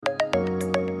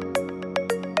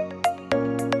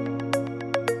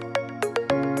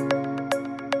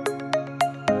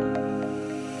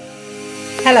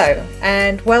Hello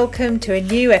and welcome to a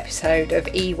new episode of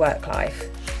eWork Life,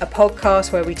 a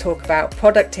podcast where we talk about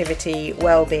productivity,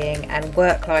 well-being and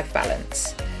work-life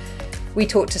balance. We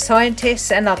talk to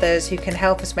scientists and others who can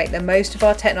help us make the most of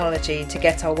our technology to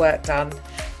get our work done,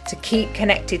 to keep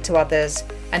connected to others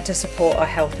and to support our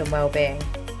health and well-being.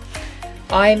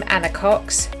 I'm Anna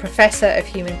Cox, Professor of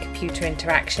Human-Computer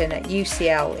Interaction at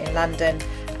UCL in London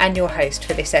and your host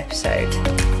for this episode.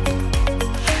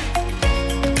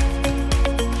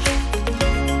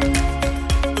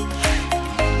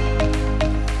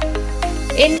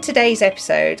 In today's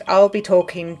episode, I'll be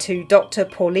talking to Dr.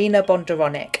 Paulina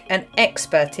Bondaronek, an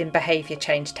expert in behaviour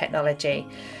change technology,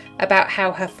 about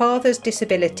how her father's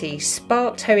disability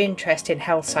sparked her interest in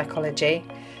health psychology,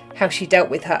 how she dealt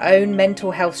with her own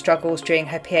mental health struggles during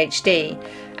her PhD,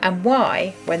 and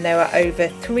why, when there are over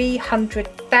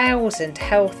 300,000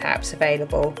 health apps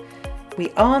available,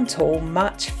 we aren't all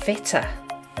much fitter.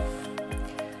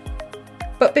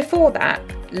 But before that,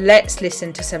 let's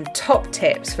listen to some top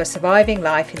tips for surviving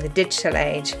life in the digital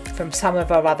age from some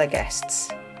of our other guests.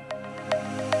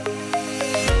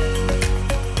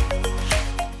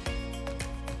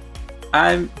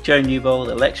 I'm Joe Newbold,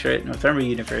 a lecturer at Northumbria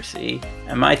University,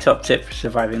 and my top tip for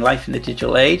surviving life in the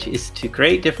digital age is to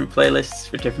create different playlists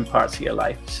for different parts of your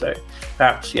life. So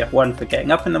perhaps you have one for getting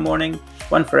up in the morning,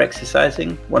 one for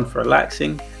exercising, one for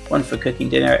relaxing, one for cooking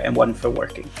dinner, and one for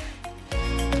working.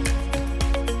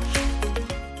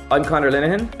 I'm Conor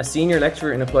Linehan, a senior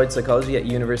lecturer in applied psychology at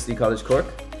University College Cork.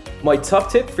 My top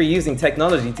tip for using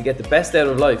technology to get the best out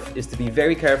of life is to be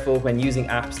very careful when using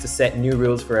apps to set new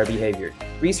rules for our behaviour.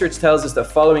 Research tells us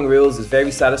that following rules is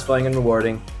very satisfying and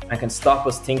rewarding and can stop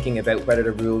us thinking about whether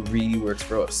the rule really works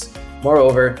for us.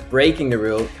 Moreover, breaking the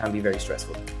rule can be very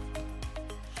stressful.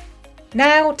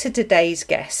 Now to today's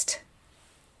guest.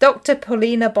 Dr.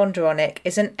 Paulina Bondaronek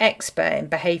is an expert in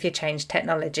behaviour change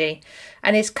technology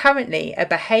and is currently a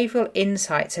Behavioural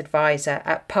Insights Advisor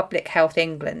at Public Health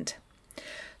England.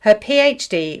 Her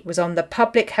PhD was on the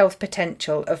public health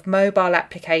potential of mobile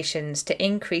applications to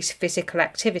increase physical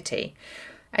activity,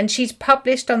 and she's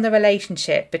published on the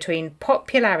relationship between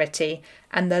popularity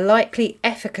and the likely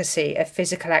efficacy of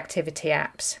physical activity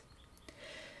apps.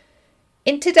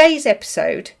 In today's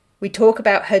episode, we talk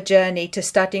about her journey to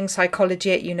studying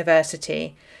psychology at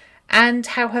university and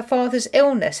how her father's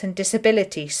illness and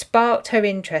disability sparked her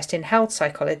interest in health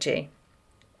psychology.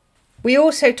 We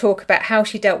also talk about how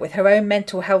she dealt with her own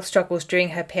mental health struggles during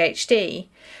her PhD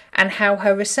and how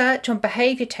her research on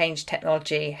behaviour change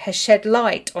technology has shed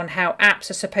light on how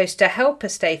apps are supposed to help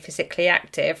us stay physically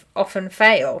active often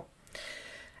fail.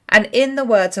 And in the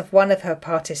words of one of her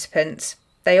participants,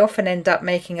 they often end up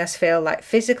making us feel like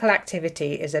physical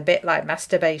activity is a bit like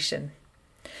masturbation.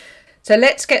 So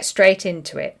let's get straight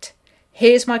into it.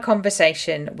 Here's my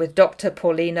conversation with Dr.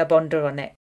 Paulina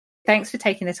Bondaronek. Thanks for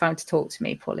taking the time to talk to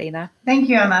me, Paulina. Thank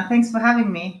you, Anna. Thanks for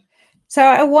having me. So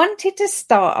I wanted to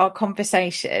start our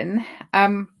conversation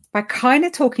by kind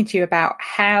of talking to you about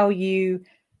how you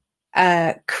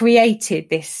created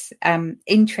this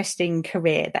interesting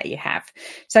career that you have.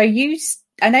 So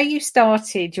I know you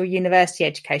started your university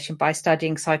education by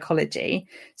studying psychology.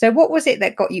 So what was it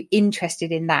that got you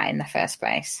interested in that in the first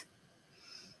place?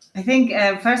 I think,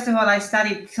 first of all, I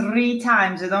studied 3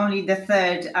 times and only the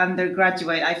third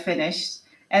undergraduate I finished.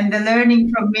 And the learning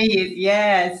from me is,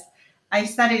 yes, I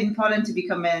studied in Poland to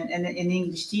become an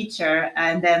English teacher.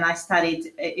 And then I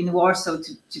studied in Warsaw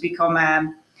to become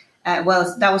that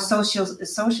was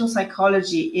social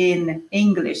psychology in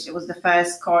English. It was the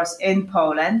first course in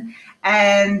Poland.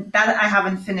 And that I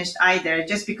haven't finished either,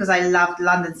 just because I loved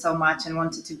London so much and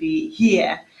wanted to be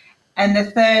here. And the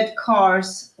third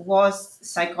course was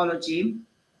psychology.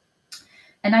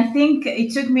 And I think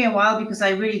it took me a while because I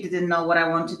really didn't know what I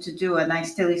wanted to do. And I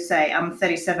still say, I'm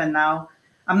 37 now.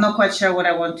 I'm not quite sure what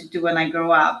I want to do when I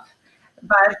grow up.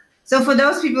 But so for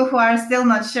those people who are still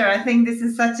not sure, I think this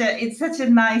is such a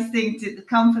nice thing,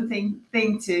 comforting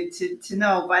thing to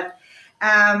know. But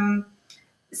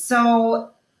so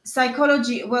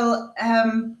psychology,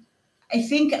 I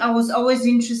think I was always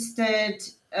interested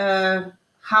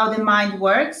how the mind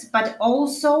works, but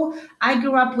also I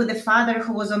grew up with a father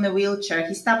who was on a wheelchair.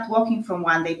 He stopped walking from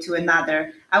one day to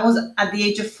another. I was at the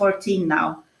age of 14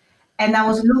 now, and I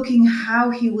was looking how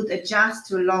he would adjust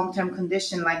to a long-term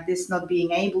condition like this, not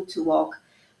being able to walk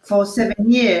for 7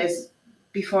 years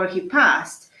before he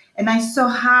passed. And I saw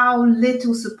how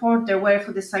little support there were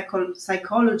for the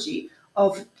psychology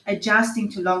of adjusting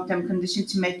to long-term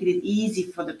conditions to make it easy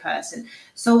for the person.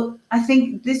 So I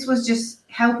think this was just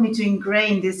helped me to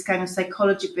ingrain this kind of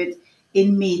psychology bit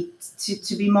in me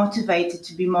to be motivated,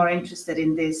 to be more interested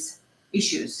in these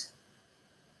issues.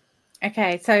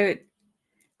 Okay, so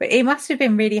but it must have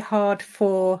been really hard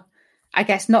for, I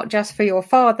guess, not just for your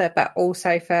father, but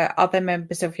also for other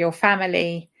members of your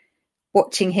family,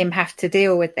 watching him have to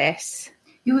deal with this.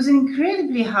 It was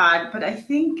incredibly hard, but I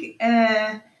think,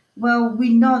 that's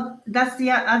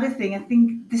the other thing. I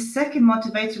think the second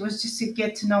motivator was just to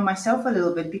get to know myself a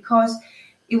little bit, because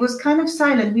it was kind of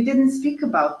silent. We didn't speak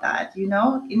about that,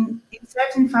 In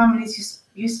certain families,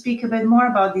 you speak a bit more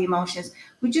about the emotions.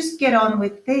 We just get on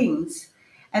with things.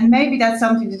 And maybe that's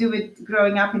something to do with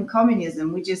growing up in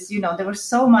communism. We just, there was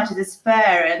so much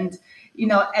despair, and,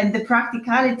 and the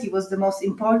practicality was the most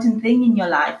important thing in your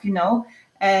life,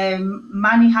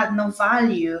 money had no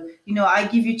value. I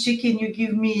give you chicken, you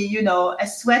give me, a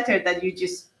sweater that you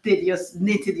just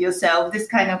knitted yourself, this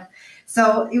kind of.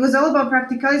 So it was all about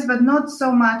practicalities, but not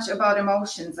so much about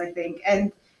emotions, I think.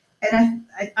 And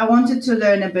I wanted to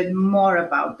learn a bit more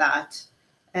about that,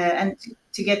 and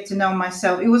to get to know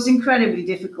myself. It was incredibly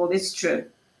difficult, it's true,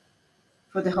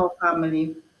 for the whole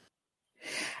family.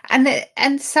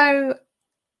 And so,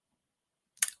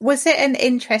 was it an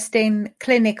interest in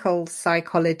clinical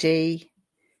psychology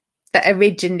that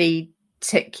originally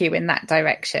took you in that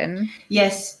direction?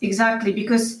 Yes, exactly.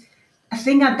 Because I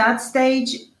think at that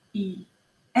stage,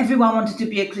 everyone wanted to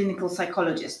be a clinical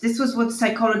psychologist. This was what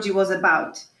psychology was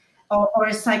about, or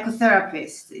a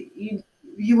psychotherapist.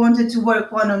 You wanted to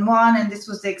work one-on-one, and this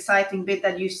was the exciting bit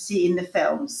that you see in the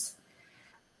films.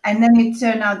 And then it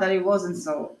turned out that it wasn't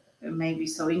so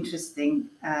interesting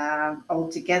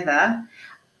altogether.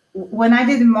 When I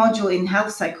did a module in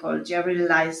health psychology, I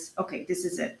realized, okay, this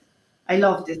is it. I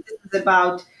love this. This is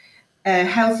about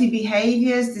healthy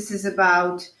behaviors. This is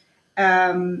about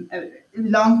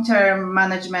long-term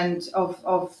management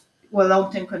of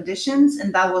long-term conditions.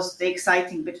 And that was the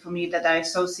exciting bit for me that I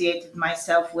associated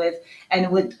myself with, and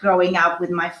with growing up with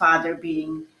my father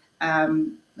being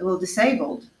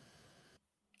disabled.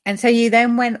 And so you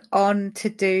then went on to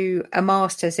do a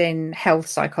master's in health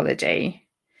psychology.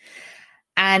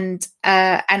 And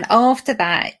after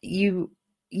that, you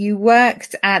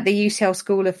worked at the UCL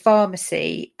School of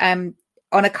Pharmacy on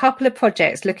a couple of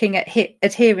projects looking at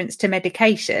adherence to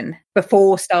medication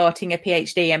before starting a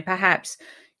PhD, and perhaps,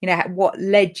 what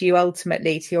led you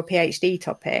ultimately to your PhD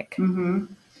topic. Mm-hmm.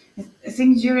 I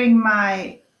think during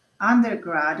my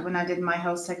undergrad, when I did my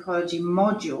health psychology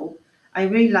module, I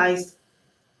realized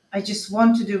I just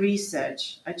want to do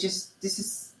research.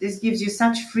 This gives you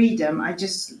such freedom. I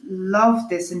just love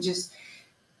this, and just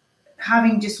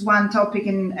having just one topic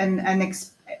and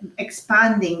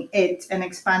expanding it and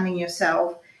expanding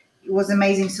yourself, it was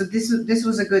amazing. So this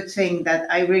was a good thing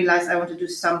that I realized I want to do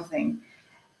something.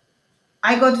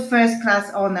 I got first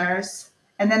class honors,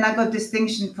 and then I got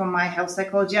distinction from my health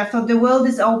psychology. I thought the world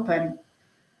is open.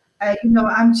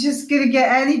 I'm just going to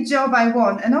get any job I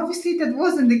want. And obviously that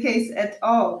wasn't the case at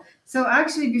all. So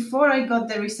actually, before I got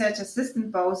the research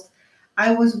assistant post,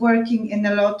 I was working in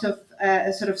a lot of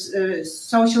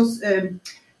social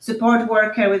support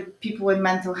worker with people with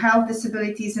mental health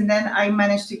disabilities. And then I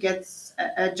managed to get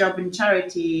a job in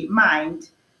Charity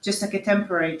Mind, just like a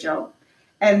temporary job.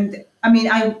 And I mean,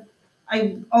 I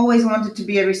always wanted to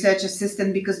be a research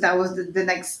assistant, because that was the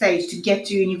next stage to get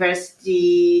to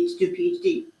university to do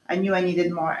PhD. I knew I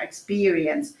needed more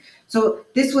experience. So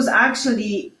this was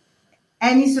actually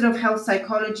any sort of health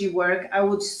psychology work. I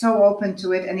was so open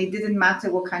to it, and it didn't matter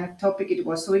what kind of topic it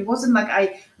was. So it wasn't like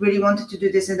I really wanted to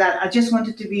do this and that. I just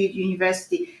wanted to be at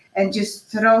university and just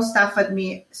throw stuff at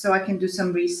me so I can do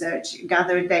some research,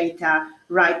 gather data,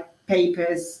 write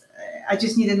papers. I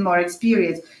just needed more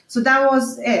experience. So that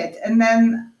was it. And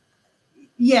then,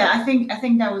 I think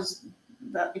that was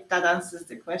that, if that answers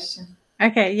the question.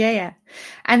 Okay, yeah.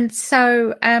 And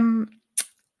so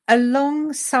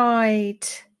alongside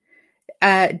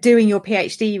doing your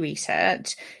PhD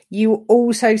research, you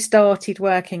also started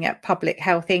working at Public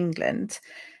Health England.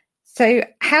 So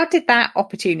how did that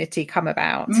opportunity come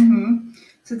about? Mm-hmm.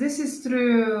 So this is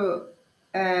through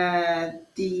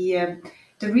the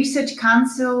research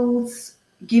councils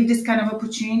give this kind of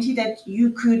opportunity that you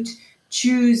could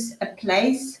choose a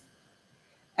place.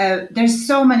 There's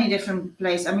so many different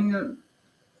places. I mean,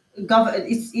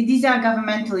 these are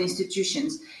governmental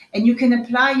institutions, and you can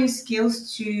apply your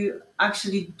skills to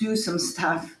actually do some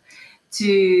stuff, to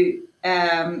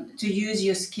use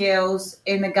your skills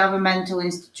in a governmental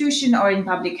institution or in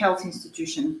public health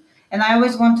institution. And I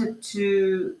always wanted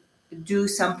to do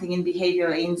something in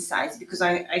behavioral insights, because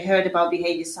I heard about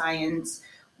behavior science,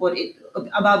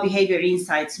 about behavior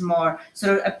insights more,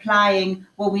 sort of applying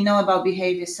what we know about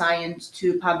behavior science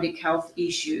to public health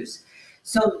issues.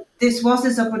 So this was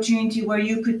this opportunity where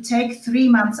you could take 3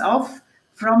 months off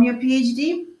from your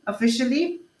PhD.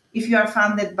 officially if you are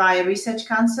funded by a research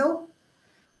council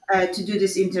to do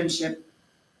this internship.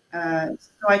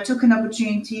 So I took an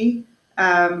opportunity.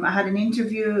 I had an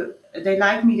interview. They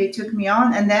liked me. They took me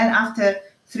on. And then after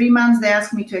 3 months, they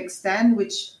asked me to extend,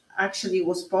 which actually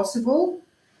was possible.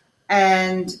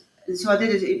 And so I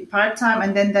did it part-time,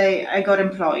 and then I got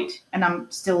employed, and I'm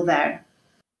still there.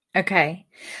 Okay.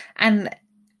 And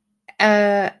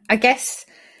I guess,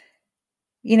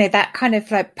 that kind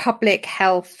of like public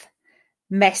health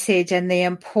message and the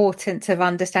importance of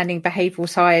understanding behavioral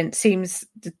science seems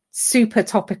super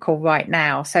topical right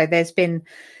now. So there's been,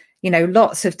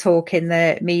 lots of talk in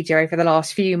the media over the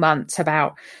last few months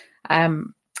about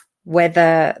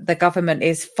whether the government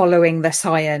is following the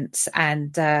science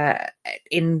and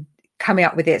in coming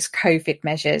up with its COVID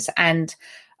measures. And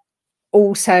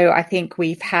also, I think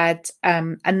we've had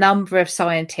a number of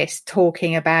scientists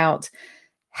talking about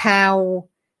how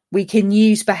we can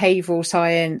use behavioral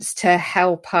science to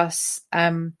help us,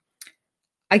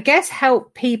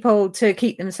 help people to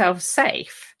keep themselves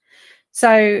safe.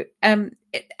 So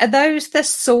are those the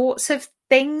sorts of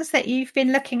things that you've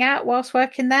been looking at whilst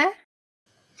working there?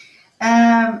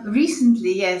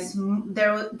 Recently, yes,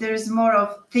 there's more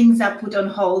of things are put on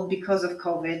hold because of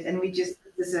COVID, and we just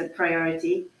put this as a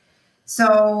priority.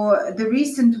 So the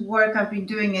recent work I've been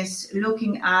doing is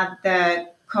looking at the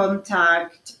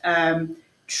contact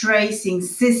tracing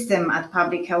system at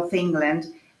Public Health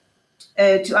England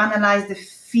to analyze the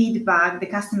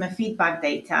customer feedback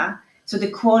data, so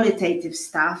the qualitative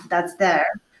stuff that's there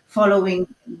following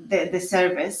the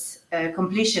service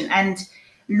completion, and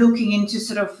looking into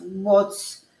sort of what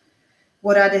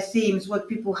are the themes, what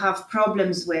people have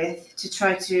problems with, to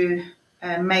try to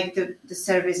make the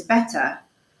service better.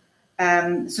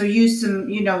 So use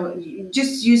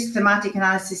just use thematic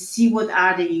analysis, see what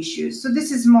are the issues. So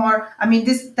this is more,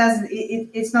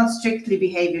 it's not strictly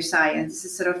behavior science. This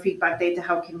is sort of feedback data.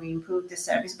 How can we improve the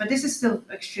service? But this is still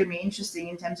extremely interesting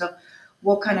in terms of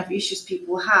what kind of issues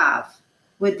people have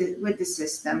with the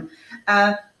system.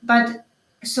 But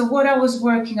so what I was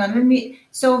working on,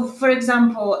 for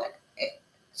example,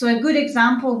 a good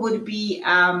example would be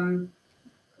a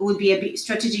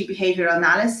strategic behavioral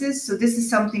analysis. So this is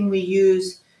something we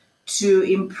use to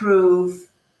improve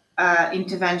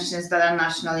interventions that are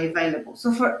nationally available.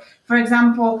 So for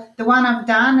example, the one I've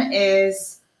done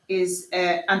is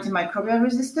antimicrobial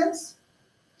resistance.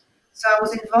 So I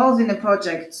was involved in a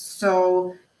project.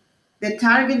 So the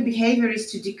target behavior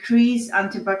is to decrease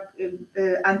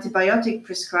antibiotic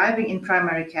prescribing in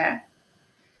primary care.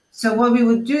 So what we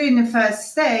would do in the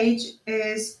first stage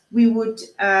is we would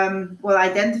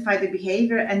identify the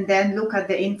behavior and then look at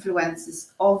the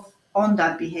influences on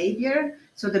that behavior.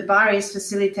 So the barriers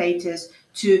facilitators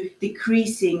to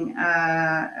decreasing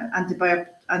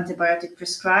antibiotic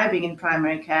prescribing in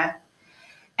primary care.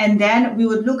 And then we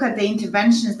would look at the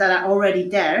interventions that are already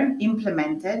there,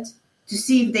 implemented, to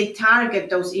see if they target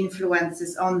those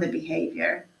influences on the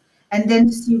behavior. And then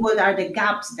to see what are the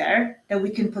gaps there that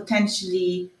we can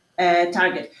potentially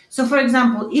target. So, for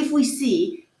example, if we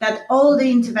see that all the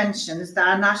interventions that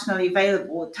are nationally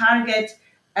available target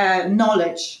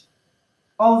knowledge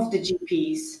of the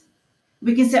GPs,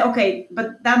 we can say, okay,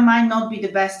 but that might not be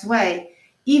the best way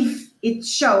if it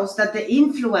shows that the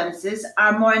influences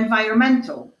are more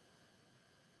environmental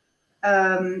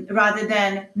rather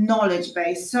than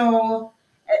knowledge-based. So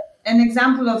an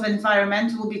example of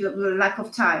environmental would be the lack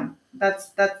of time.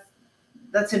 That's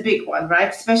a big one, right?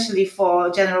 Especially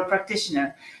for general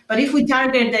practitioner. But if we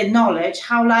target their knowledge,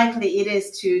 how likely it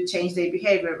is to change their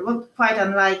behavior? Well, quite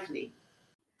unlikely.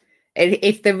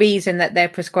 If the reason that they're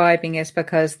prescribing is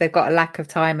because they've got a lack of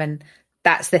time and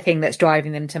that's the thing that's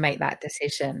driving them to make that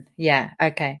decision. Yeah,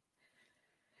 okay.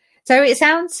 So it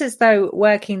sounds as though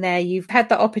working there, you've had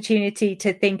the opportunity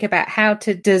to think about how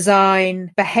to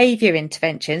design behavior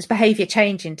interventions, behavior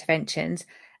change interventions,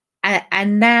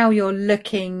 and now you're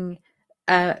looking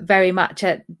very much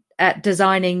at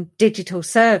designing digital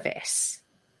service.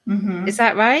 Mm-hmm. Is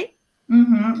that right?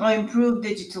 Mm-hmm. Or improve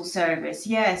digital service.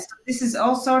 Yes. This is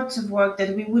all sorts of work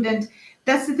that we wouldn't.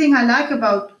 That's the thing I like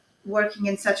about working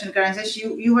in such an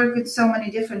organization. You work with so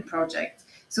many different projects.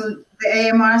 So the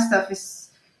AMR stuff is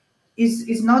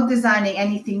not designing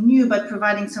anything new, but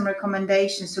providing some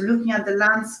recommendations. So looking at the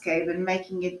landscape and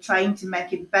trying to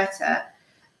make it better.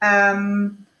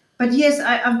 But yes,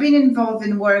 I've been involved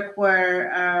in work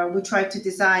where we try to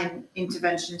design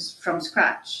interventions from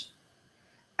scratch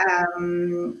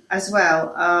as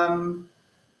well.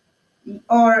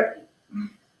 Or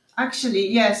actually,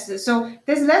 yes. So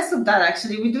there's less of that,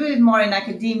 actually. We do it more in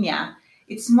academia.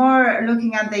 It's more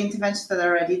looking at the interventions that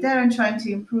are already there and trying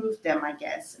to improve them, I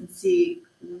guess, and see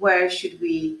where should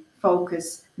we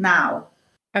focus now.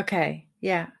 Okay,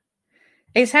 yeah.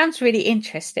 It sounds really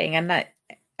interesting, and that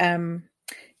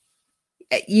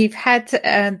you've had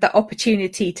the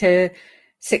opportunity to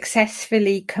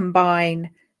successfully combine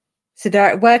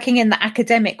working in the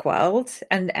academic world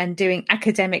and doing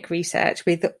academic research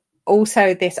with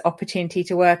also this opportunity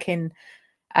to work in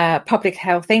Public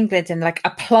Health England and like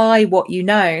apply what you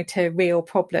know to real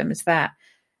problems that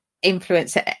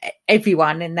influence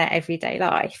everyone in their everyday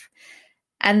life.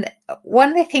 And one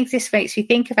of the things this makes me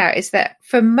think about is that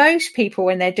for most people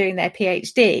when they're doing their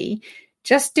PhD,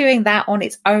 just doing that on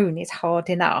its own is hard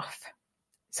enough.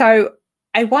 So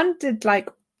I wondered, like,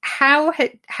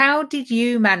 how did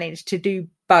you manage to do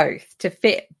both, to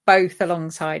fit both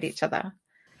alongside each other?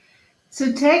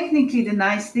 So technically, the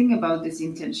nice thing about this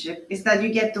internship is that you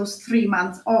get those 3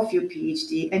 months off your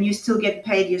PhD and you still get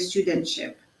paid your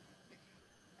studentship.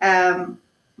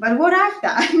 But what I've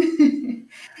done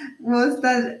was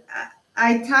that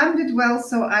I timed it well.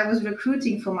 So I was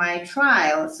recruiting for my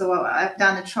trial. So I've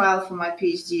done a trial for my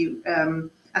PhD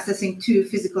assessing 2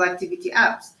 physical activity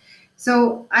apps.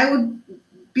 So I would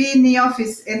be in the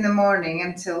office in the morning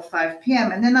until 5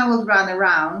 p.m. and then I would run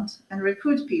around and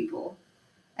recruit people.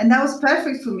 And that was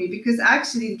perfect for me because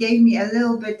actually it gave me a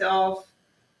little bit of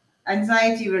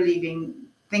anxiety relieving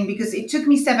thing, because it took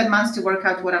me 7 months to work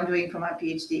out what I'm doing for my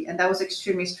PhD. And that was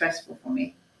extremely stressful for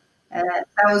me. That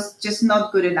was just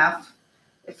not good enough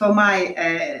for my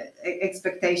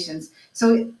expectations.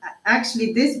 So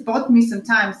actually this bought me some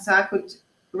time so I could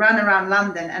run around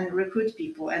London and recruit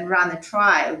people and run a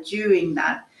trial during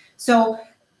that. So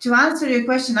to answer your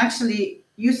question, actually,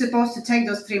 you're supposed to take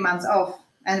those 3 months off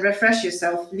and refresh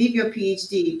yourself, leave your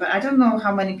PhD. But I don't know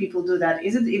how many people do that.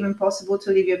 Is it even possible to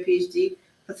leave your PhD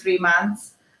for 3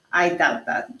 months? I doubt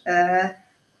that.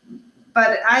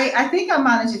 But I think I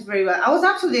managed it very well. I was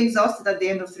actually exhausted at the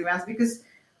end of 3 months because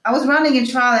I was running a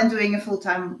trial and doing a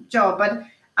full-time job, but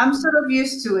I'm sort of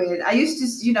used to it. I used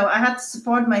to, I had to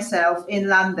support myself in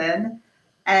London,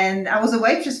 and I was a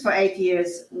waitress for 8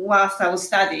 years whilst I was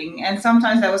studying. And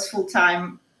sometimes I was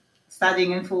full-time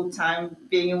studying and full-time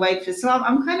being a waitress. So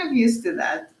I'm kind of used to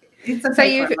that. It's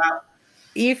okay for a while.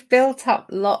 You've built up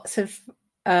lots of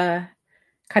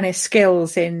kind of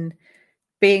skills in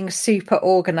being super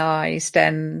organized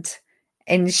and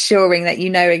ensuring that you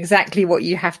know exactly what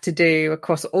you have to do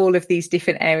across all of these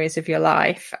different areas of your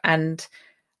life, and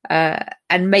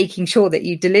making sure that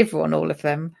you deliver on all of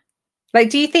them. Like,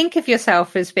 do you think of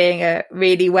yourself as being a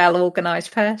really well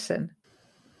organized person?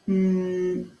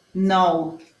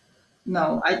 No,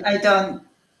 I don't.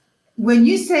 When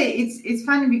you say it's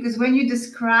funny because when you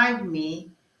describe me,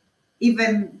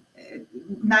 even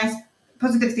nice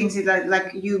positive things is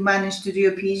like you managed to do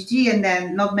your PhD and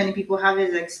then not many people have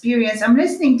this experience. I'm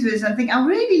listening to this and think I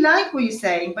really like what you're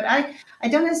saying, but I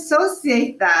don't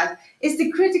associate that. It's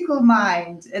the critical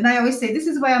mind. And I always say this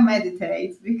is why I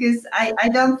meditate, because I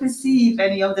don't perceive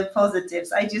any of the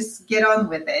positives. I just get on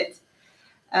with it.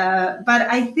 But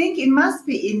I think it must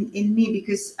be in me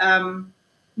because,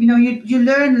 you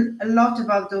learn a lot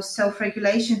about those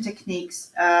self-regulation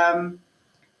techniques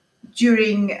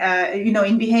during,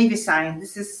 in behavior science.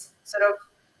 This is sort of,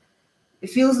 it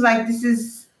feels like this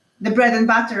is the bread and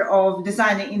butter of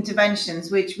designing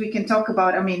interventions, which we can talk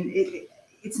about. I mean,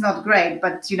 it's not great,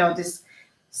 but, this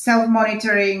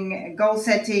self-monitoring, goal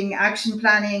setting, action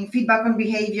planning, feedback on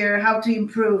behavior, how to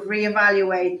improve,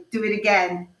 reevaluate, do it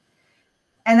again.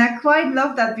 And I quite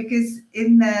love that because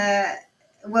I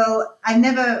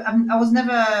was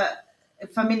never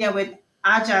familiar with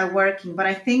agile working, but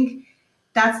I think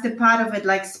that's the part of it,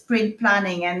 like sprint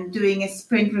planning and doing a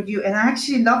sprint review. And I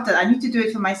actually love that. I need to do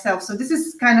it for myself. So this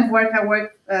is kind of work I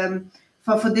work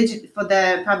for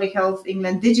the Public Health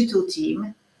England digital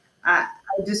team. I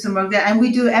do some work there, and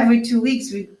we do every 2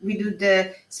 weeks. We do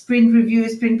the sprint review,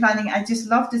 sprint planning. I just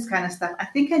love this kind of stuff. I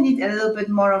think I need a little bit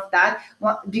more of that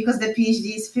because the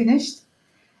PhD is finished.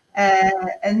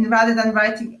 And rather than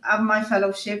writing up my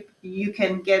fellowship, you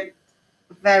can get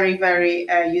very, very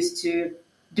used to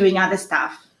doing other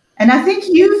stuff. And I think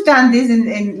you've done this,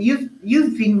 and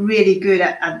you've been really good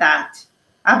at that.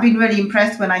 I've been really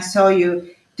impressed when I saw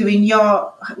you doing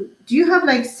do you have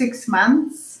like 6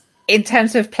 months? In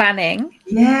terms of planning?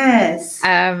 Yes.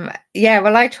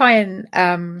 Well, I try and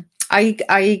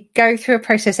I go through a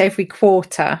process every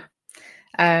quarter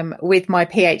with my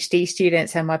PhD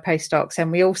students and my postdocs,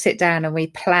 and we all sit down and we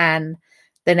plan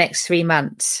the next 3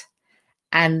 months.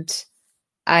 And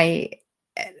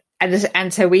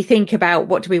so we think about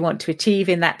what do we want to achieve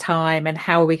in that time and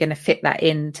how are we going to fit that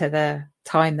into the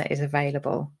time that is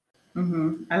available.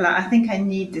 I think I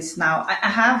need this now. I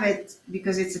have it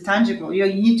because it's a tangible. You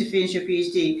need to finish your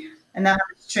PhD, and I have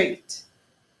a strict,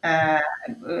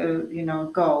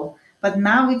 goal. But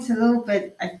now it's a little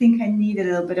bit. I think I need a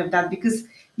little bit of that because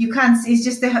you can't. It's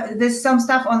just there's some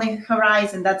stuff on the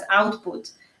horizon that's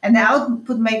output, and the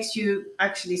output makes you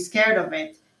actually scared of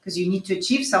it because you need to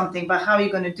achieve something. But how are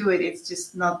you going to do it? It's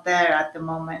just not there at the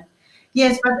moment.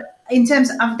 Yes, but in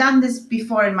terms, I've done this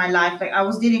before in my life. Like I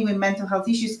was dealing with mental health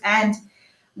issues, and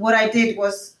what I did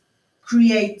was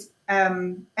create.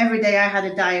 Every day I had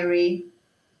a diary,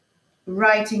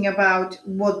 writing about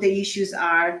what the issues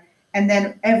are, and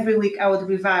then every week I would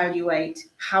reevaluate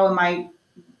how am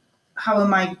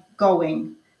I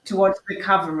going towards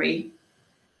recovery.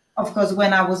 Of course,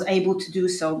 when I was able to do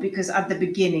so, because at the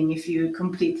beginning, if you're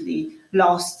completely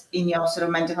lost in your sort of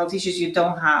mental health issues, you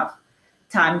don't have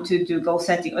time to do goal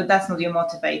setting, or that's not your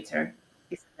motivator,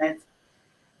 isn't it?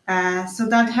 So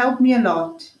that helped me a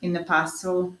lot in the past.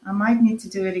 So I might need to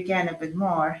do it again a bit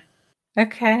more.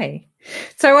 Okay.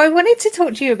 So I wanted to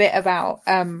talk to you a bit about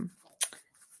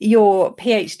your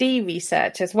PhD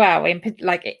research as well, in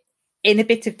a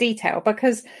bit of detail,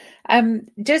 because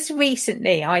just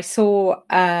recently I saw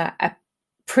a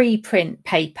preprint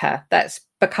paper that's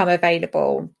become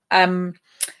available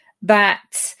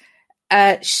that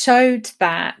showed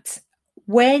that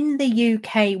when the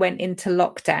UK went into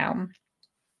lockdown,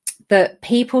 that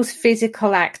people's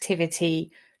physical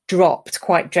activity dropped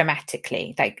quite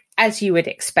dramatically, like as you would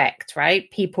expect,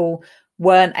 right? People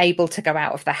weren't able to go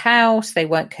out of the house, they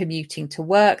weren't commuting to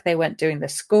work, they weren't doing the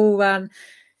school run.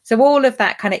 So all of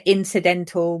that kind of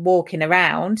incidental walking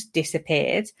around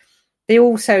disappeared. They're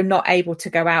also not able to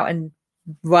go out and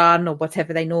run or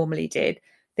whatever they normally did.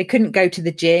 They couldn't go to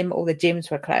the gym, or the gyms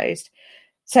were closed.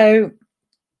 So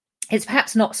it's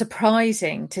perhaps not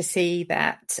surprising to see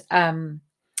that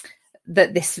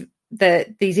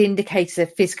these indicators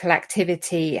of physical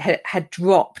activity had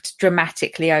dropped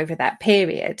dramatically over that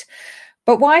period.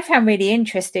 But what I found really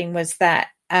interesting was that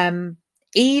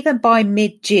even by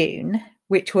mid-June,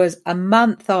 which was a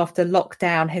month after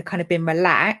lockdown had kind of been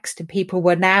relaxed and people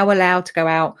were now allowed to go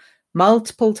out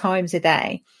multiple times a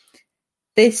day,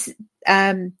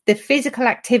 the physical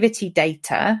activity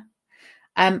data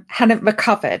hadn't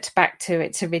recovered back to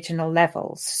its original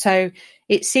levels. So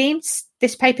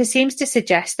this paper seems to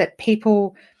suggest that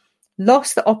people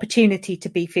lost the opportunity to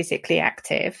be physically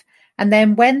active. And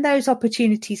then when those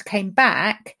opportunities came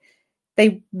back,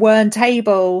 they weren't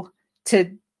able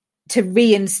to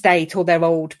reinstate all their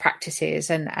old practices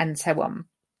and so on.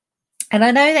 And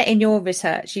I know that in your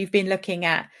research, you've been looking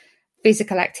at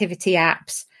physical activity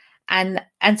apps. And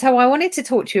so I wanted to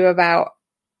talk to you about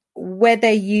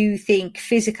whether you think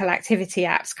physical activity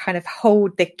apps kind of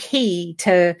hold the key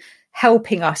to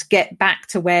helping us get back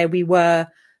to where we were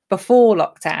before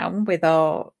lockdown with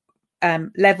our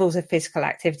levels of physical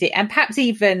activity, and perhaps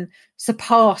even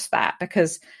surpass that,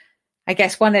 because I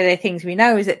guess one of the things we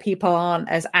know is that people aren't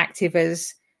as active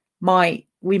as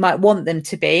we might want them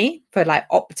to be for like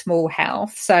optimal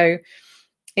health. So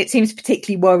it seems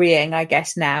particularly worrying, I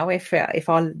guess, now if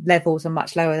our levels are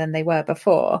much lower than they were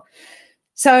before.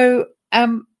 So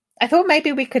I thought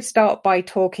maybe we could start by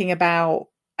talking about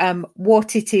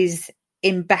what it is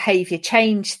in behaviour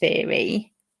change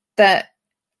theory that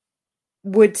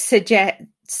would suggest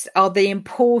are the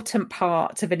important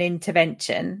parts of an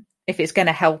intervention if it's going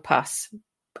to help us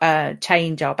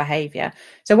change our behaviour.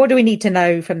 So what do we need to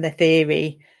know from the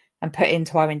theory and put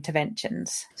into our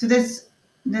interventions? So there's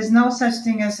no such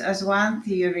thing as one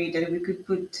theory that we could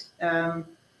put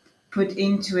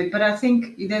into it, but I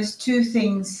think there's two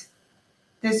things.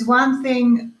 There's one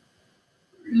thing.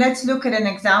 Let's look at an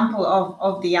example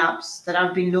of the apps that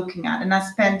I've been looking at, and I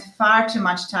spent far too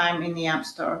much time in the App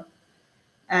Store.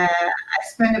 I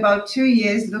spent about 2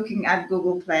 years looking at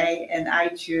Google Play and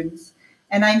iTunes,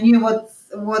 and I knew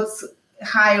what's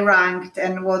high ranked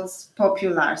and what's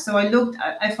popular. So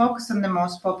I focused on the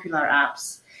most popular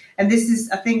apps, and this is,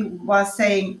 I think, was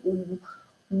saying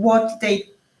what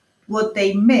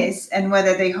they miss and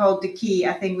whether they hold the key.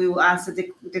 I think we will answer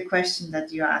the question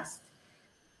that you asked.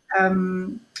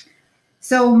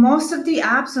 So most of the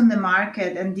apps on the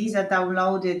market, and these are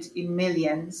downloaded in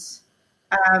millions,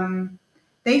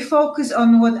 they focus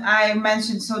on what I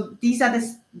mentioned. So these are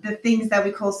the things that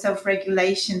we call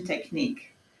self-regulation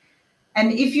technique.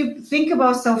 And if you think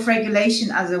about self-regulation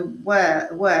as a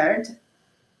word,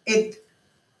 it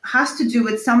has to do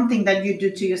with something that you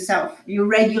do to yourself. You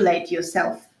regulate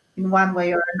yourself in one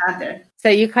way or another. So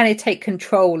you kind of take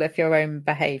control of your own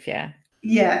behavior.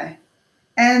 Yeah.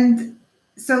 And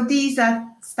so these are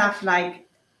stuff like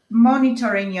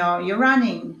monitoring your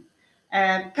running,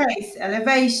 pace,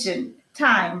 elevation,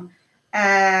 time,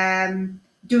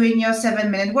 doing your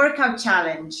 7-minute workout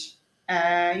challenge.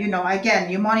 Again,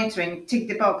 you're monitoring, tick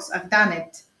the box, I've done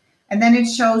it. And then it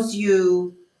shows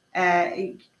you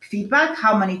feedback,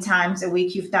 how many times a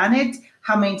week you've done it,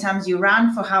 how many times you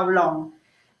ran, for how long,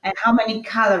 and how many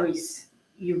calories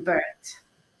you burned.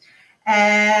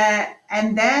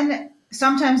 And then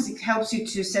sometimes it helps you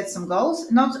to set some goals.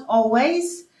 Not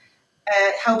always.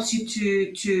 Helps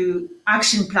you to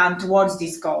action plan towards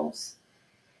these goals.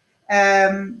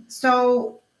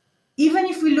 So even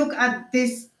if we look at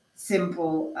this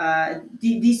simple,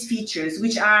 these features,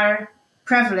 which are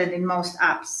prevalent in most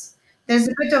apps, there's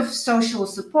a bit of social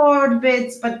support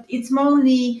bits, but it's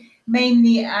mainly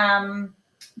the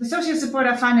social support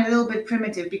I find a little bit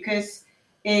primitive, because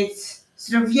it's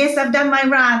sort of, yes, I've done my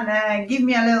run, give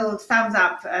me a little thumbs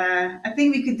up. I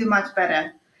think we could do much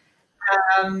better.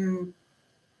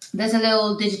 There's a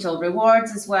little digital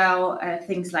rewards as well,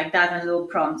 things like that, and little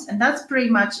prompts. And that's pretty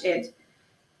much it.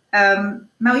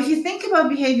 Now, if you think about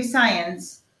behavior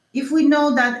science, if we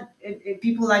know that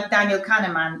people like Daniel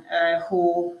Kahneman,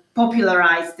 who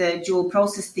popularized the dual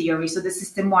process theory, so the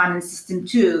system 1 and system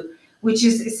 2, which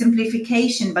is a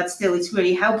simplification, but still it's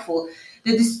really helpful.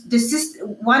 The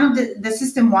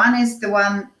system 1 is the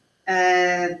one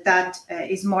that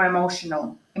is more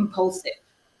emotional, impulsive,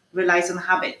 relies on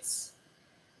habits.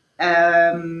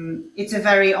 It's a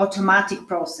very automatic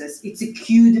process. It's a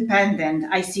cue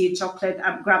dependent. I see a chocolate,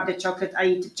 I grab the chocolate, I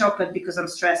eat the chocolate because I'm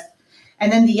stressed.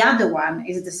 And then the other one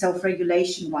is the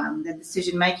self-regulation one, the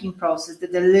decision-making process, the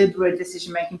deliberate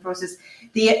decision-making process,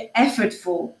 the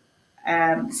effortful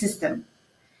system.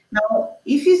 Now,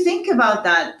 if you think about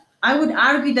that, I would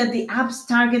argue that the apps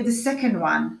target the second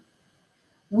one,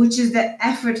 which is the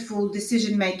effortful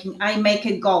decision-making. I make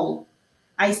a goal.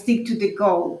 I stick to the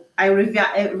goal. I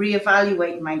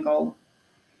reevaluate my goal.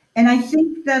 And I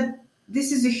think that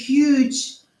this is a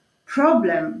huge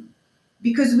problem,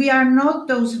 because we are not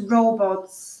those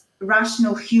robots,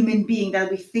 rational human being that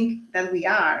we think that we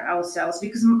are ourselves.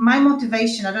 Because my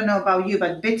motivation, I don't know about you,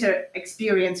 but bitter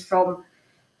experience from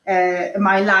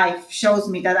my life shows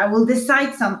me that I will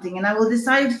decide something, and I will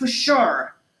decide it for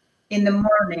sure in the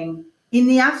morning. In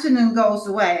the afternoon goes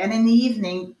away, and in the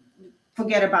evening,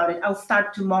 forget about it. I'll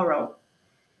start tomorrow.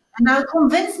 And I'll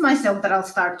convince myself that I'll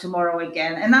start tomorrow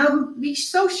again. And I'll be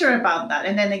so sure about that.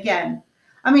 And then again,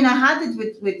 I mean, I had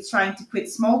it with trying to quit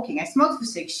smoking. I smoked for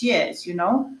 6 years,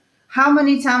 How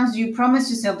many times do you promise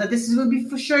yourself that this will be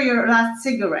for sure your last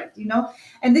cigarette,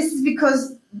 And this is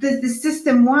because the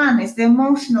system 1 is the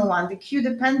emotional one, the cue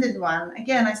dependent one.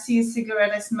 Again, I see a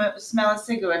cigarette, I smell a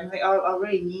cigarette, and I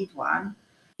already need one.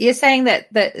 You're saying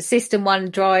that system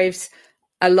 1 drives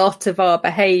a lot of our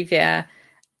behavior,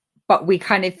 but we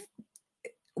kind of,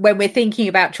 when we're thinking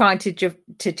about trying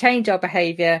to change our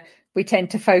behavior, we tend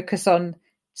to focus on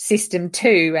system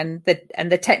 2, and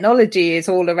the technology is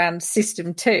all around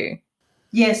system 2.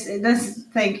 Yes,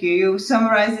 thank you. You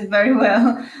summarized it very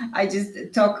well. I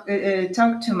just talk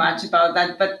too much about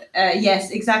that, but yes,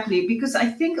 exactly. Because I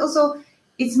think also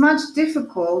it's much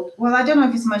difficult. Well, I don't know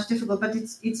if it's much difficult, but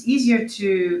it's easier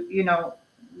to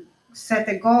set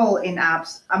a goal in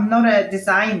apps. I'm not a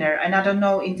designer, and I don't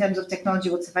know in terms of technology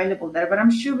what's available there, but I'm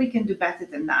sure we can do better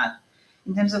than that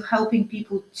in terms of helping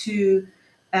people to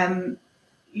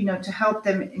to help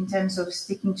them in terms of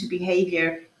sticking to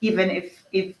behavior, even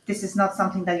if this is not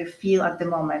something that you feel at the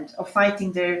moment, or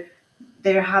fighting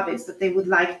their habits that they would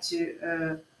like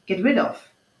to get rid of.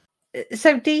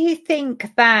 So do you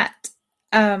think that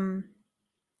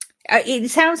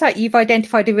it sounds like you've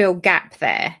identified a real gap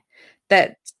there,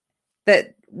 that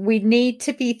we need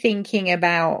to be thinking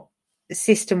about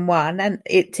system 1 and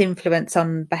its influence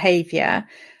on behavior,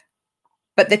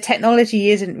 but the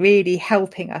technology isn't really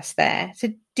helping us there. So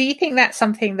do you think that's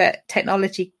something that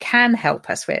technology can help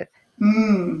us with?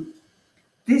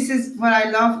 This is what I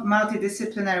love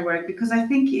multidisciplinary work, because I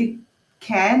think it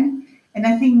can, and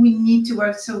I think we need to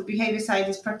work. So behavior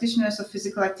scientists, practitioners of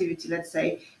physical activity, let's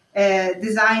say,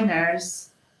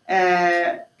 designers,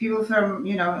 people from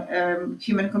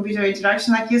human-computer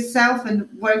interaction like yourself, and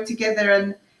work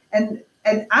together and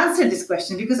answer this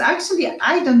question, because actually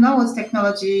I don't know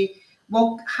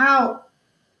how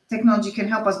technology can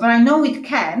help us, but I know it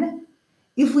can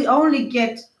if we only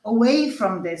get away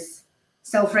from this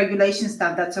self-regulation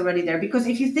stuff that's already there. Because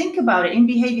if you think about it, in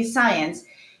behavior science,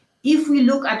 if we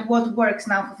look at what works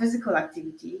now for physical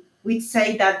activity, we'd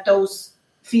say that those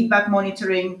feedback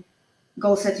monitoring,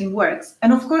 goal setting works.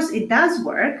 And of course it does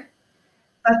work,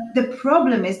 But the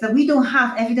problem is that we don't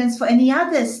have evidence for any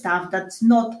other stuff that's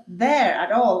not there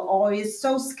at all, or is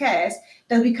so scarce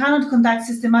that we cannot conduct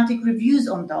systematic reviews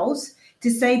on those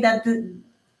to say that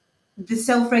the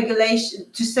self-regulation,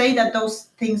 to say that those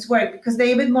things work, because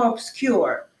they're a bit more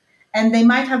obscure and they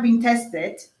might have been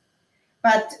tested,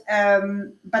 but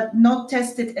not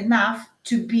tested enough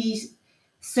to be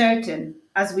certain,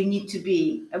 as we need to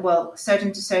be, well,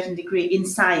 certain to a certain degree in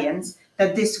science,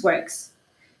 that this works.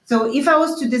 So if I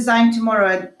was to design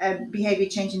tomorrow a behavior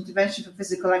change intervention for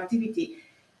physical activity,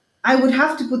 I would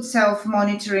have to put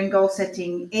self-monitoring, goal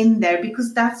setting in there,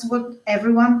 because that's what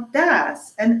everyone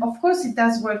does. And of course it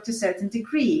does work to a certain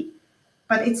degree,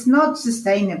 but it's not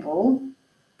sustainable,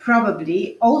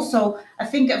 probably. Also, I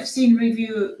think I've seen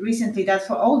review recently that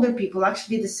for older people,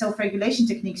 actually the self-regulation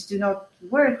techniques do not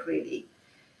work really.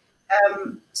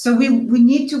 So we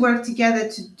need to work together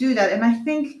to do that. And I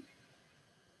think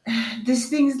there's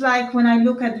things like, when I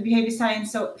look at the behavior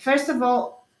science, so first of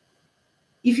all,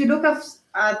 if you look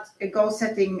at a goal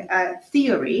setting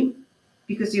theory,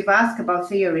 because you've asked about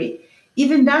theory,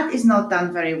 even that is not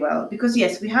done very well, because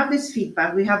yes, we have this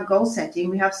feedback, we have goal setting,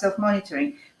 we have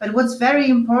self-monitoring, but what's very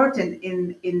important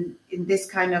in this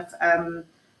kind of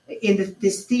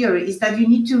this theory is that you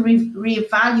need to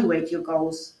reevaluate your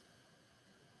goals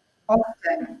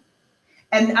often.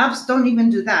 And apps don't even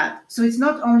do that. So it's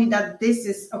not only that this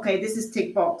is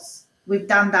tick box, we've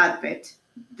done that bit,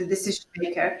 the decision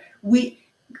maker.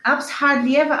 Apps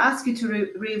hardly ever ask you to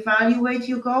reevaluate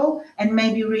your goal and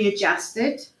maybe readjust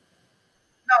it.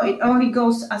 No, it only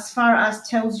goes as far as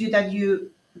tells you that you've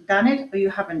done it or you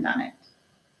haven't done it.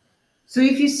 So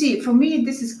if you see, for me,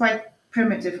 this is quite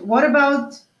primitive. What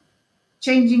about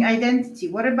changing identity?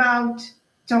 What about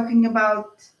talking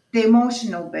about the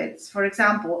emotional bits? For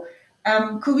example,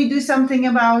 could we do something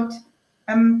about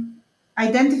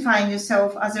identifying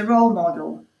yourself as a role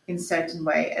model in a certain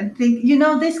way, and think,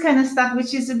 this kind of stuff,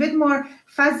 which is a bit more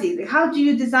fuzzy. How do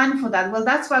you design for that? Well,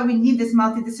 that's why we need this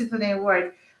multidisciplinary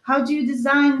work. How do you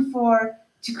design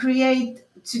to create,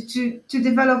 to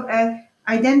develop an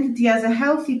identity as a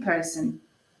healthy person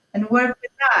and work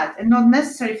with that, and not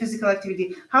necessarily physical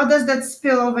activity? How does that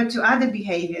spill over to other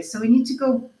behaviors? So we need to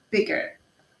go bigger,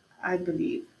 I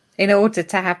believe, in order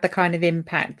to have the kind of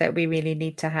impact that we really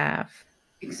need to have.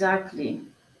 Exactly.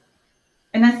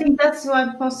 And I think that's why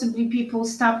possibly people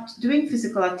stopped doing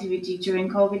physical activity during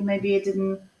COVID. Maybe it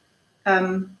didn't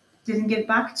get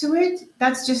back to it.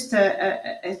 That's just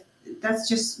that's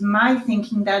just my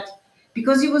thinking, that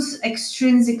because he was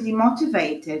extrinsically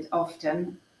motivated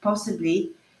often,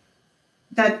 possibly,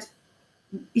 that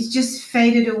it just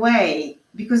faded away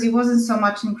because it wasn't so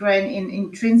much ingrained in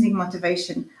intrinsic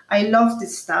motivation. I love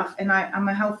this stuff, and I'm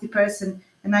a healthy person,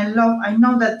 and I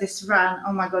know that this run,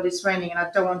 oh my God, it's raining and I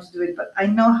don't want to do it, but I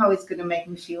know how it's going to make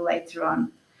me feel later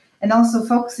on. And also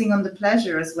focusing on the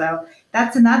pleasure as well.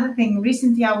 That's another thing.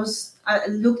 Recently, I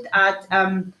looked at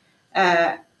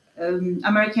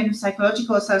American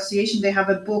Psychological Association. They have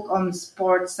a book on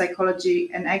sports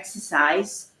psychology and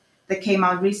exercise that came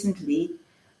out recently.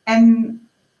 And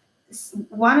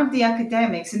one of the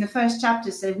academics in the first chapter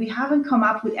said, we haven't come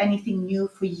up with anything new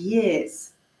for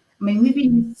years. I mean, we've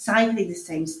been cycling the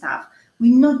same stuff.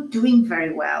 We're not doing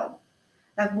very well.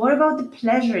 Like, what about the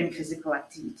pleasure in physical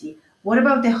activity? What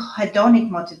about the hedonic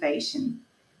motivation?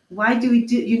 Why do we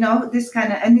do, this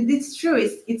kind of, and it's true,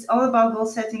 it's all about goal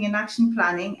setting and action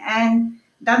planning. And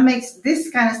this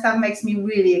kind of stuff makes me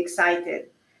really excited.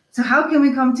 So how can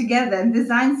we come together and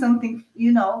design something,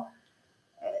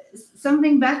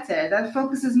 something better that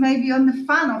focuses maybe on the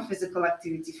fun of physical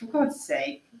activity? For God's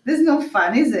sake, there's no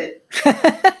fun, is it?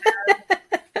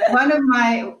 One of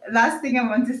my last thing I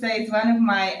want to say is one of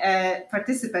my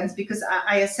participants, because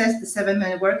I assessed the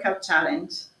 7-minute workout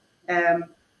challenge,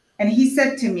 and he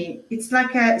said to me, it's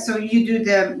like so you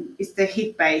do it's the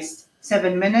HIIT based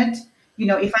 7-minute.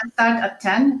 If I start at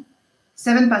 10,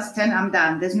 7 past 10, I'm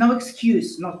done. There's no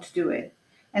excuse not to do it.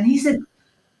 And he said,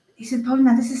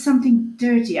 Paulina, this is something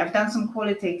dirty. I've done some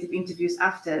qualitative interviews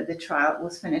after the trial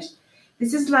was finished.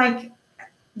 This is like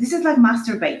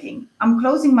masturbating. I'm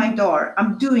closing my door.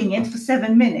 I'm doing it for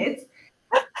 7 minutes.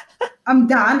 I'm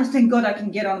done. Thank God I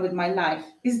can get on with my life.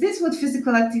 Is this what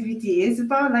physical activity is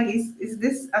about? Like, is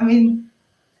this, I mean,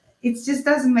 it just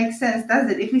doesn't make sense, does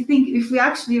it? If we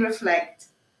actually reflect.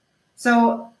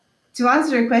 So to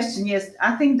answer your question, yes,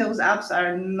 I think those apps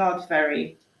are not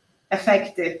very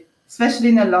effective, especially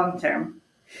in the long term.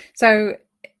 So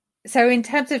in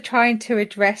terms of trying to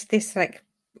address this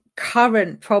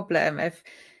current problem of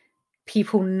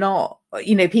people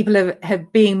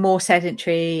have being more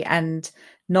sedentary and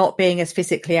not being as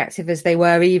physically active as they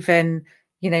were even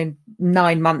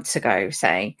 9 months ago,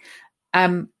 say.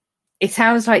 It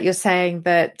sounds like you're saying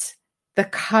that the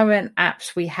current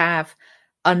apps we have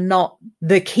are not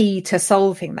the key to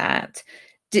solving that.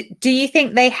 Do you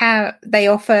think they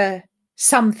offer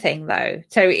something, though?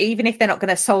 So even if they're not going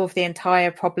to solve the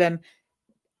entire problem,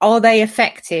 are they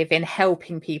effective in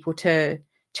helping people to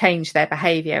change their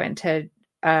behavior and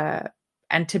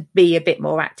to be a bit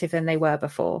more active than they were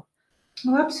before?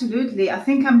 Oh, absolutely. I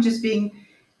think I'm just being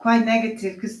quite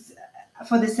negative because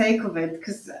for the sake of it,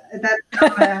 because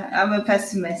I'm a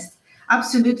pessimist.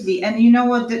 Absolutely. And you know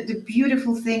what? The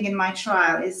beautiful thing in my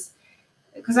trial is,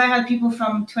 because I had people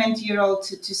from 20-year-old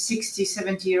to 60,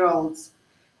 70-year-olds.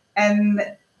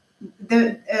 And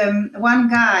the one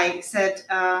guy said,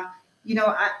 I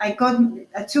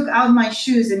took out my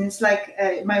shoes, and it's like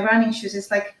my running shoes.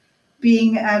 It's like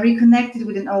being reconnected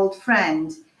with an old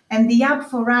friend. And the app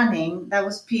for running, that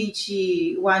was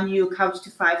PHE-1U Couch to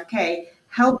 5K,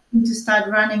 helped me to start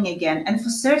running again. And for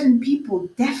certain people,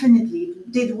 definitely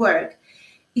did work.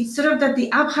 It's sort of that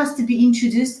the app has to be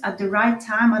introduced at the right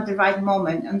time, at the right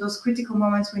moment, and those critical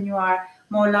moments when you are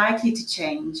more likely to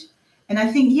change. And I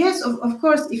think, yes, of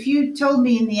course, if you told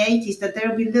me in the 80s that there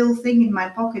will be a little thing in my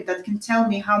pocket that can tell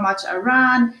me how much I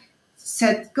ran,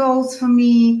 set goals for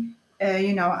me,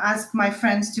 ask my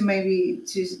friends to maybe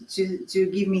to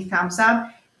give me thumbs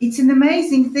up, it's an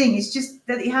amazing thing. It's just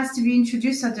that it has to be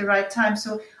introduced at the right time.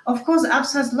 So, of course,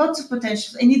 apps has lots of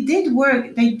potential, and it did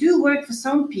work. They do work for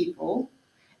some people.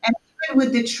 And even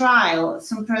with the trial,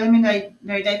 some preliminary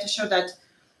data show that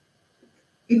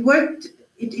it worked.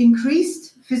 It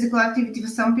increased physical activity for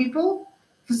some people.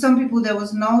 For some people, there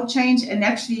was no change, and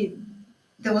actually,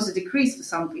 there was a decrease for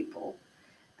some people.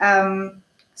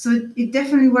 So it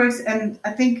definitely works, and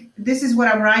I think this is what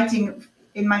I'm writing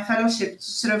in my fellowship,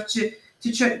 sort of to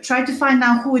try to find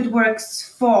out who it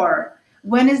works for.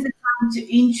 When is the time to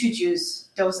introduce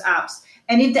those apps?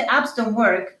 And if the apps don't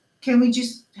work, can we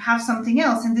just have something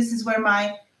else? And this is where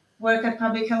my work at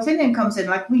Public Health England comes in.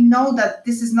 Like, we know that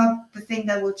this is not the thing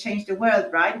that will change the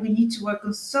world, right? We need to work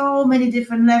on so many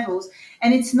different levels.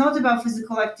 And it's not about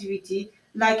physical activity.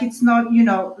 Like, it's not,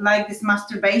 like this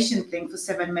masturbation thing for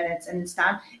 7 minutes and it's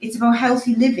done. It's about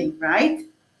healthy living, right?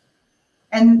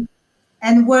 And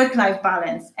work-life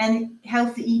balance and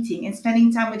healthy eating and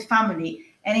spending time with family.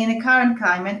 And in the current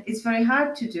climate, it's very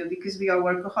hard to do because we are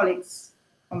workaholics,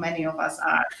 or many of us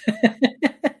are.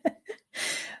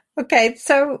 Okay,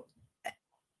 so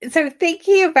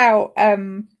thinking about,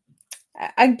 I'm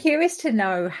curious to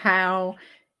know how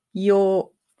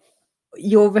your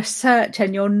research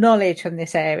and your knowledge from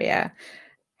this area,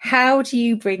 how do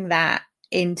you bring that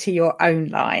into your own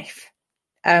life?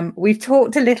 We've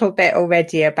talked a little bit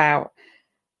already about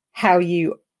how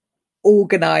you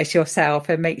organize yourself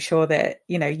and make sure that,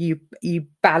 you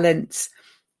balance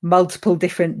multiple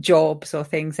different jobs or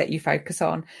things that you focus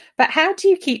on. But how do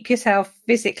you keep yourself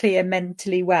physically and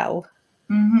mentally well?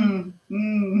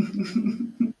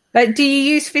 Like, do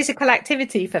you use physical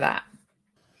activity for that?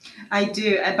 I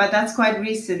do, but that's quite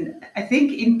recent. I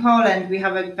think in Poland we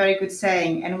have a very good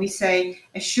saying, and we say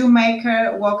a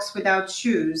shoemaker walks without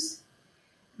shoes,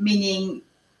 meaning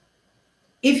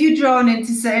if you're drawn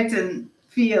into certain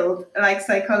field like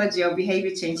psychology or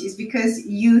behavior change, is because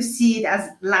you see it as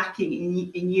lacking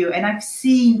in you. And I've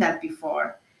seen that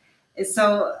before.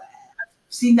 So I've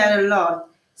seen that a lot.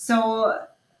 So,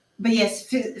 but yes,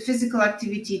 physical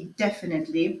activity,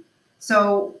 definitely.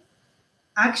 So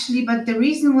actually, but the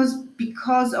reason was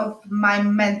because of my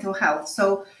mental health.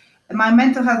 So my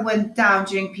mental health went down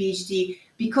during PhD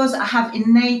because I have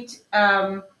innate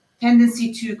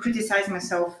tendency to criticize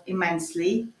myself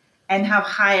immensely and have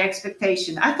higher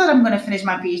expectation. I thought I'm going to finish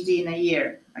my PhD in a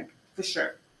year, like, for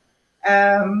sure.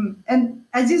 And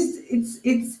I just,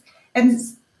 and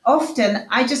often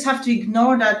I just have to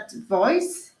ignore that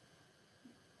voice.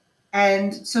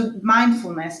 And so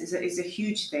mindfulness is a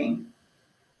huge thing.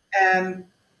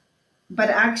 But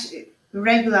actually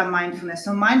regular mindfulness.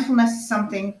 So mindfulness is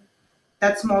something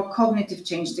that's more cognitive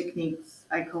change techniques,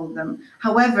 I call them.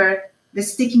 However, the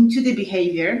sticking to the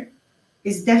behavior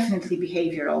is definitely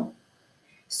behavioral.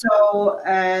 So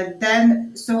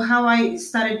so how I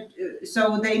started,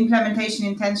 so the implementation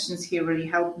intentions here really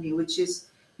helped me, which is,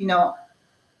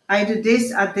 I do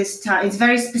this at this time. It's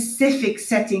very specific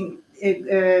setting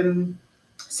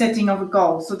of a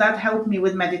goal. So that helped me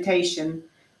with meditation.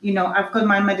 I've got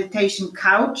my meditation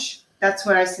couch. That's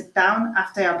where I sit down.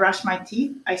 After I brush my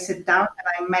teeth, I sit down and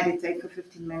I meditate for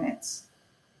 15 minutes.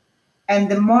 And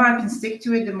the more I can stick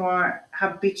to it, the more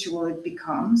habitual it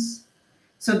becomes.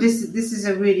 So this is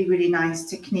a really, really nice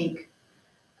technique.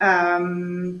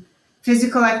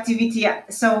 physical activity.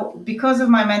 So because of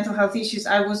my mental health issues,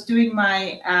 I was doing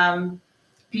my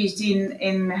PhD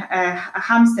in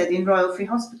Hampstead in Royal Free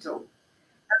Hospital.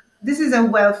 This is a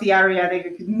wealthy area that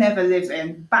you could never live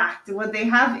in, but what they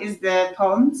have is the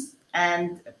ponds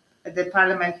and the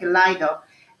Parliament Hill Lido.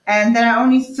 And there are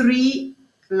only 3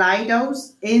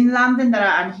 Lidos in London that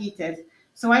are unheated.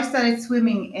 So I started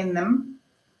swimming in them.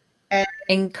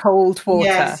 In cold water.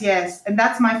 Yes. And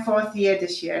that's my 4th year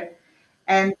this year.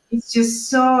 And it's just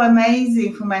so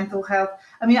amazing for mental health.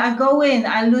 I mean, I go in,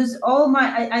 I leave all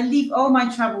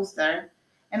my troubles there,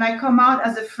 and I come out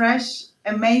as a fresh,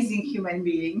 amazing human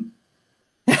being.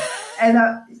 And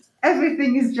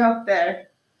everything is dropped there.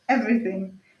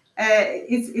 Everything.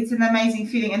 It's an amazing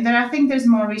feeling. And I think there's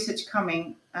more research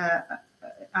coming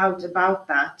out about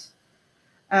that.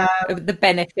 The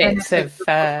benefits of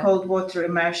cold water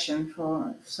immersion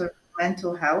for sort of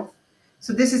mental health.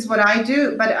 So this is what I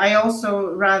do, but I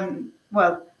also run.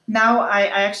 Well, now I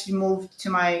actually moved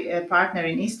to my partner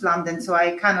in East London, so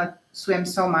I cannot swim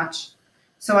so much.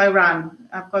 So I run.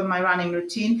 I've got my running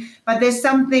routine. But there's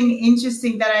something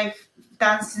interesting that I've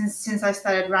done since I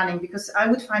started running, because I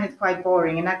would find it quite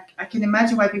boring, and I can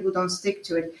imagine why people don't stick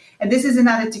to it. And this is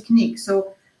another technique.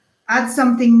 So add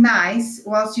something nice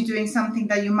whilst you're doing something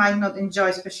that you might not enjoy,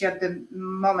 especially at the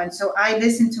moment. So I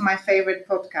listen to my favorite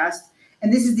podcast,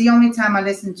 and this is the only time I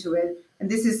listen to it. And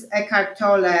this is Eckhart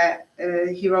Tolle.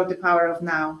 He wrote The Power of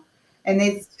Now. And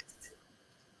it's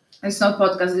not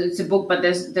podcast, it's a book, but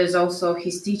there's also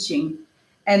his teaching.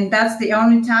 And that's the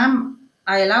only time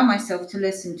I allow myself to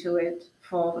listen to it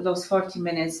for those 40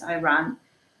 minutes I run.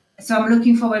 So I'm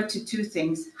looking forward to 2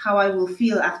 things: how I will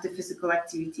feel after physical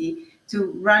activity,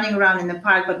 to running around in the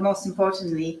park, but most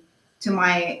importantly, to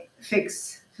my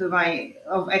fix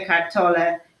of Eckhart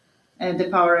Tolle, The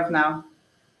Power of Now.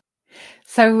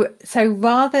 So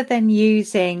rather than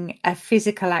using a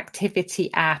physical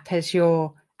activity app as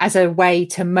a way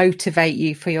to motivate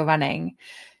you for your running,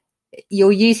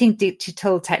 you're using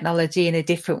digital technology in a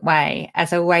different way,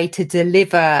 as a way to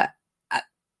deliver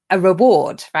a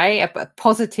reward, right? A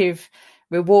positive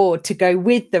reward to go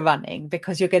with the running,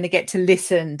 because you're going to get to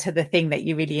listen to the thing that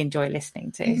you really enjoy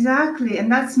listening to. Exactly. And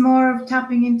that's more of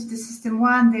tapping into the system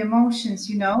 1, the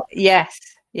emotions,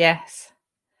 Yes.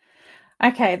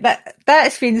 Okay,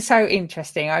 that's been so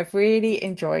interesting. I've really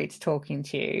enjoyed talking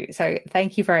to you. So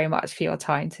thank you very much for your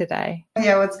time today.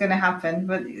 Yeah, what's going to happen?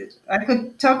 But I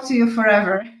could talk to you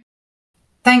forever.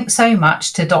 Thanks so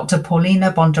much to Dr.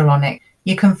 Paulina Bondaronek.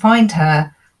 You can find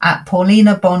her at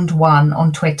Paulina Bond1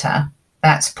 on Twitter.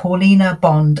 That's Paulina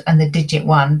Bond and the digit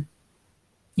 1.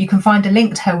 You can find a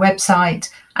link to her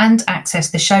website and access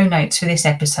the show notes for this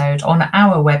episode on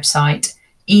our website,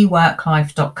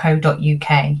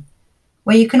 eworklife.co.uk,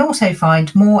 where you can also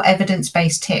find more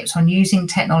evidence-based tips on using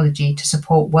technology to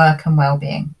support work and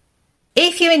well-being.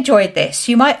 If you enjoyed this,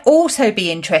 you might also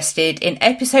be interested in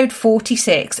episode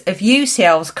 46 of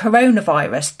UCL's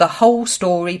Coronavirus, The Whole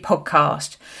Story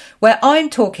podcast, where I'm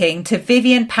talking to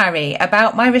Vivian Parry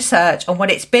about my research on what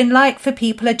it's been like for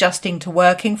people adjusting to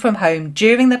working from home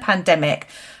during the pandemic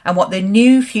and what the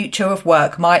new future of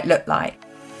work might look like.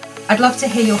 I'd love to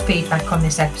hear your feedback on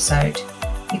this episode.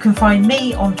 You can find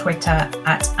me on Twitter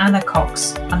at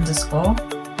AnnaCox_.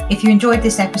 If you enjoyed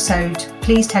this episode,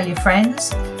 please tell your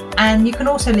friends, and you can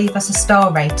also leave us a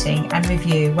star rating and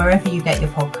review wherever you get your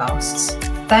podcasts.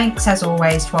 Thanks as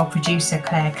always to our producer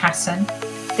Claire Casson.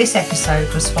 This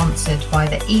episode was sponsored by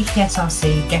the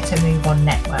EPSRC Get a Move On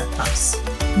Network Plus.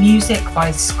 Music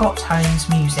by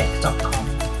ScottHolmesMusic.com.